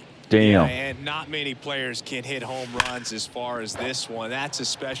 feet. Damn. Yeah, and not many players can hit home runs as far as this one. That's a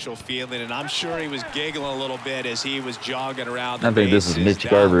special feeling, and I'm sure he was giggling a little bit as he was jogging around the I think this is bases. Mitch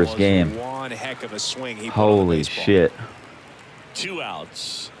That Garver's was game. One heck of a swing he put on the Holy baseball. shit. 2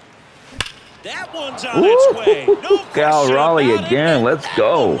 outs. That one's on its way. No Cal question Raleigh about it, again. and Let's that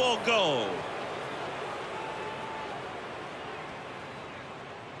go. one will go.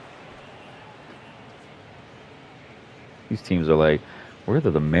 These teams are like, where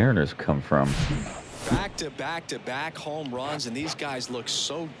did the Mariners come from? Back-to-back-to-back home runs, and these guys look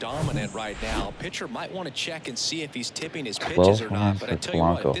so dominant right now. Pitcher might want to check and see if he's tipping his pitches or not. But I tell you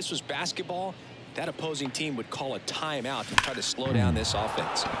what, if this was basketball, that opposing team would call a timeout to try to slow down this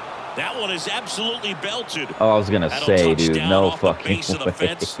offense. That one is absolutely belted. Oh, I was going to That'll say, touch dude, down no off the fucking base of the way.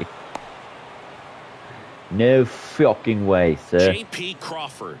 fence. No fucking way, sir. J.P.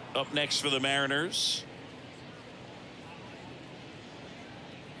 Crawford up next for the Mariners.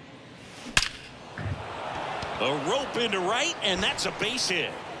 A rope into right, and that's a base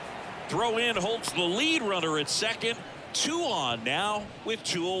hit. Throw in holds the lead runner at second. 2 on now with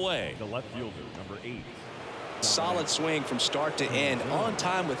 2 away. The left fielder, number 8. Solid swing from start to end. On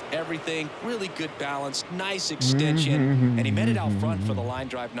time with everything. Really good balance. Nice extension. And he met it out front for the line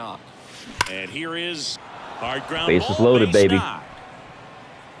drive knock. And here is hard ground Bases ball, loaded, base baby. knock.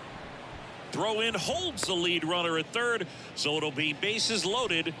 Throw in holds the lead runner at third, so it'll be bases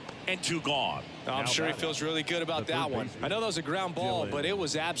loaded and 2 gone. I'm sure he feels really good about that one. I know that was a ground ball, but it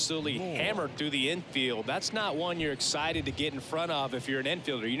was absolutely hammered through the infield. That's not one you're excited to get in front of if you're an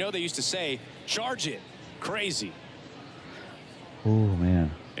infielder. You know, they used to say, charge it. Crazy. Oh,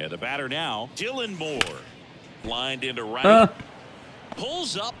 man. And the batter now, Dylan Moore. Lined into right.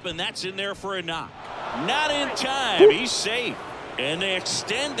 Pulls up, and that's in there for a knock. Not in time. He's safe. And they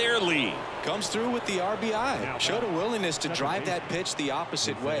extend their lead. Comes through with the RBI. Showed a willingness to drive that pitch the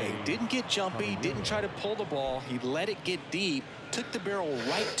opposite way. Didn't get jumpy. Didn't try to pull the ball. He let it get deep. Took the barrel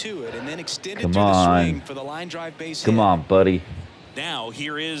right to it and then extended through the swing for the line drive base hit. Come on, buddy. Now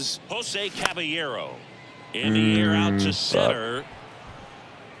here is Jose Caballero. In the air out to center.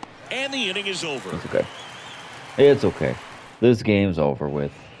 And the inning is over. It's okay. It's okay. This game's over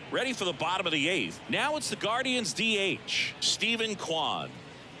with. Ready for the bottom of the 8th. Now it's the Guardians DH, Stephen Kwan.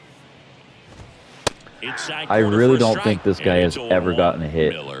 I really don't think this guy has ever gotten a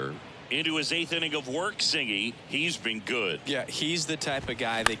hit. Miller into his 8th inning of work, Singy. He's been good. Yeah, he's the type of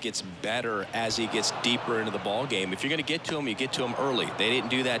guy that gets better as he gets deeper into the ball game. If you're going to get to him, you get to him early. They didn't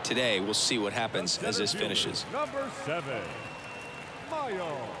do that today. We'll see what happens as this finishes. Number 7,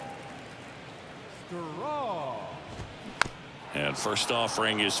 Mayo Straw. And first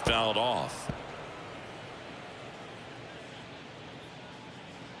offering is fouled off.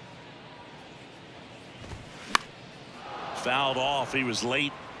 Fouled off. He was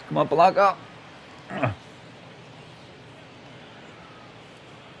late. Come on, block up.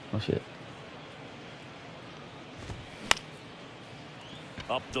 Oh, shit.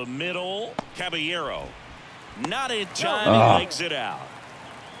 Up the middle. Caballero. Not in time. He legs it out.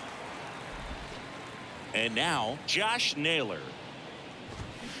 And now Josh Naylor.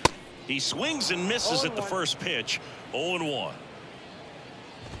 He swings and misses at the first pitch. 0-1.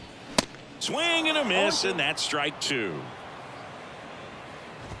 Swing and a miss, and that's strike 2.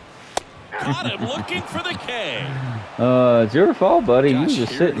 Caught him looking for the K. It's your fault, buddy. Gosh, you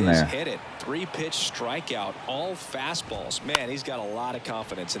just sitting there. Hit it. 3-pitch strikeout. All fastballs. Man, he's got a lot of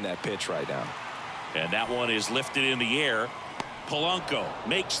confidence in that pitch right now. And that one is lifted in the air. Polanco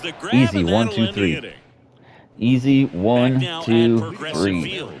makes the grab. Easy, and 1, 2, 3. Easy, 1, 2, 3.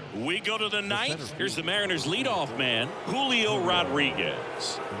 Field. We go to the 9th. Here's the Mariners' leadoff man, Julio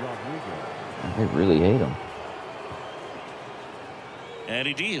Rodriguez. They really hate him. And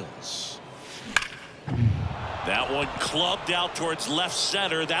he deals. That one clubbed out towards left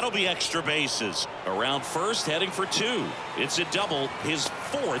center. That'll be extra bases. Around first, heading for 2. It's a double, his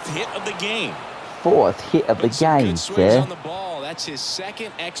 4th hit of the game. 4th hit of the game, good swings sir. on the ball. That's his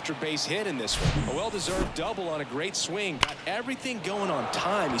 2nd extra base hit in this one. A well-deserved double on a great swing. Got everything going on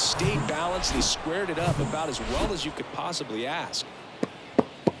time. He stayed balanced and he squared it up about as well as you could possibly ask.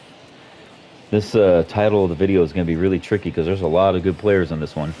 This title of the video is going to be really tricky because there's a lot of good players in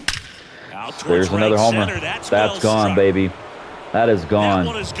this one. There's another homer. That's gone, baby. That is gone.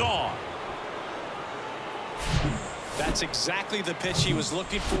 That one is gone. That's exactly the pitch he was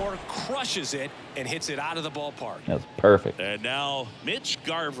looking for. Crushes it and hits it out of the ballpark. That's perfect. And now Mitch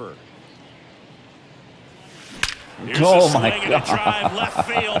Garver. Here's Oh a my swing God. and a drive left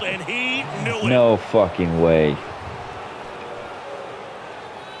field, and he knew it. No fucking way.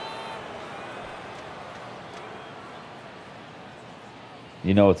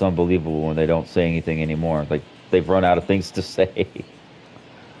 You know it's unbelievable when they don't say anything anymore. Like they've run out of things to say.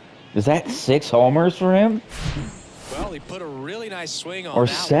 Is that 6 homers for him? Well, he put a really nice swing on Or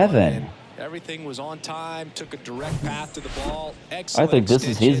that 7. one, everything was on time. Took a direct path to the ball. Excellent. I think this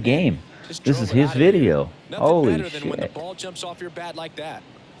is his game. This is his video. Holy better than when the shit. ball jumps off your bat like that.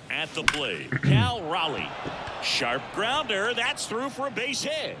 At the plate, Cal Raleigh. Sharp grounder. That's through for a base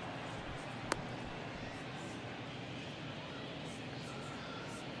hit.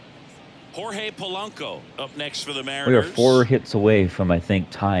 Jorge Polanco up next for the Mariners. We are 4 hits away from, I think,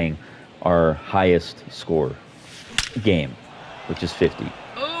 tying our highest score game, which is 50.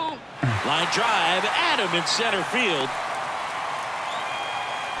 Oh. Line drive. Adam in center field.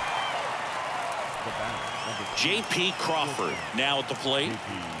 J.P. Crawford now at the plate.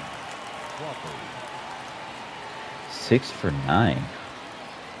 6 for 9.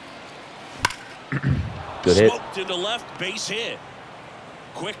 Good hit. Smoked into left, base hit.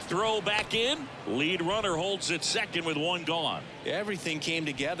 Quick throw back in. Lead runner holds at second with 1 gone. Everything came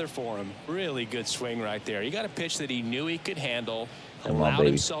together for him. Really good swing right there. He got a pitch that he knew he could handle. Allowed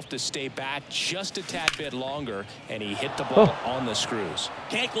himself to stay back just a tad bit longer, and he hit the ball on the screws.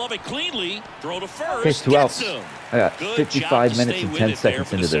 Can't glove it cleanly. Throw to first. Okay, 2 outs. I got 55 minutes and 10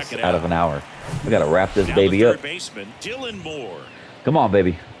 seconds into this out of an hour. We got to wrap this baby up. Baseman, Dylan Moore. Come on,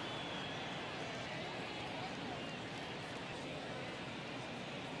 baby.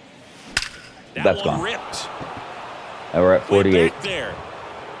 That's gone. Ripped. And we're at 48. There.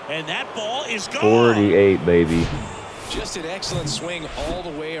 And that ball is gone. 48, baby. Just an excellent swing all the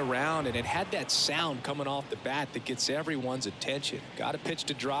way around, and it had that sound coming off the bat that gets everyone's attention. Got a pitch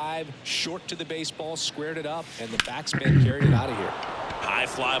to drive, short to the baseball, squared it up, and the backspin carried it out of here. High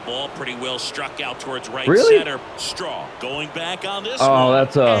fly ball, pretty well struck out towards right center. Straw going back on this one.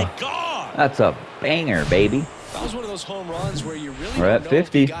 That's a banger, baby. That was one of those home runs where you really We're don't at know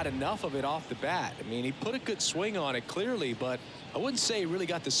 50. if he got enough of it off the bat. I mean, he put a good swing on it clearly, but I wouldn't say he really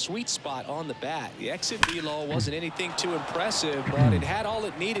got the sweet spot on the bat. The exit velo wasn't anything too impressive, but it had all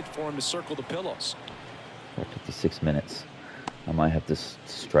it needed for him to circle the pillows. 56 minutes. I might have to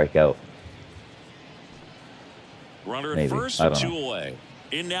strike out. Runner Maybe. at first, I don't 2 know. away.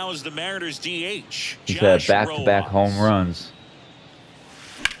 In now is the Mariners DH. He's had back-to-back home runs.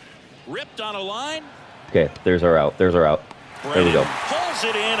 Ripped on a line. Okay, there's our out. There we go. Pulls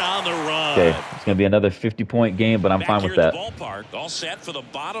it in on the run. Okay, it's going to be another 50-point game, but I'm fine with that. Ballpark, all set for the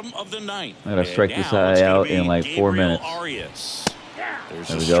bottom of the 9th. I'm going to strike this guy out in like 4 minutes. Arias. There's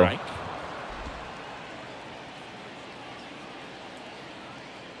There a we strike. go.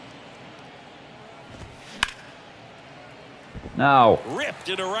 Now. Ripped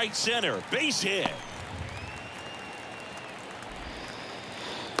into right center. Base hit.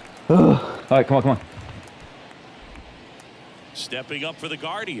 All right, come on. Stepping up for the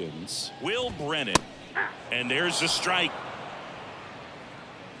Guardians, Will Brennan. And there's the strike.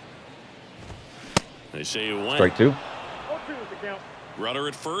 They say it went. Strike 2. Runner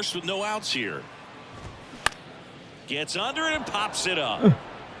at first with no outs here. Gets under it and pops it up.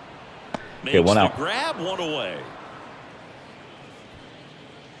 Okay, 1 out. Grab, 1 away.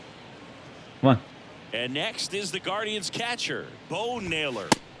 Come on. And next is the Guardians catcher, Bo Naylor.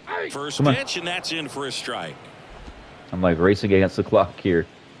 First Come on. pitch, and that's in for a strike. I'm like racing against the clock here.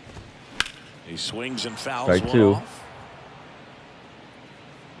 He swings and fouls Strike one 2. off.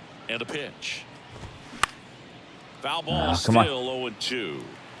 And a pitch. Foul ball still 0-2.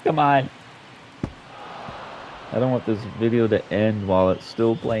 Come on. I don't want this video to end while it's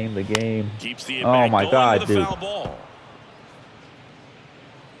still playing the game. Keeps the oh my God, dude. Foul ball.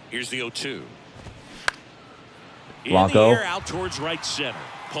 Here's the 0-2. Blanco. In the air, out towards right center.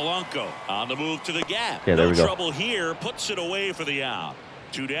 Polanco on the move to the gap. Okay, there we go. No trouble here. Puts it away for the out.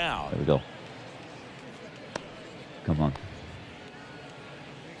 2 down. There we go. Come on.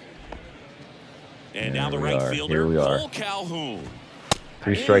 And now the right fielder, Here we are. Cole Calhoun.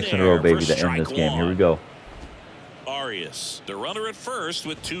 3 strikes in a row, baby, to end this game. Here we go. Arias, the runner at first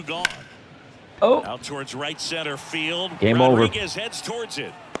with 2 gone. Oh. Out towards right center field. Game over. Rodriguez heads towards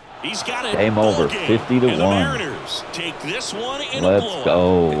it. He's got it. Game over. 50 to 1. The Mariners take this one in Let's a blowout.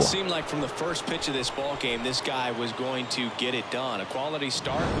 go. It seemed like from the first pitch of this ball game, this guy was going to get it done. A quality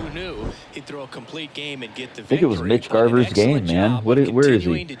start. Who knew he'd throw a complete game and get the victory? I think it was Mitch Garver's game, man. Where is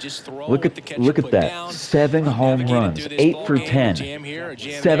he? Look at that. 7 home runs, 8 for 10,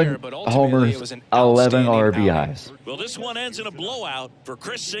 7 homers, 11 RBIs. Well, this one ends in a blowout for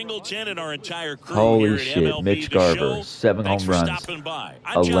Chris Singleton and our entire crew. Holy here at shit, MLB Mitch The Garver, Show. 7 Thanks home for runs, stopping by.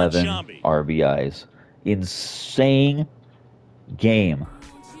 I'm John 11 Shambi. RBIs. Insane game.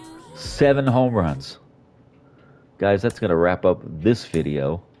 7 home runs. Guys, that's going to wrap up this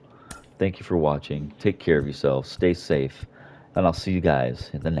video. Thank you for watching. Take care of yourselves. Stay safe. And I'll see you guys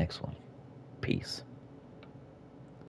in the next one. Peace.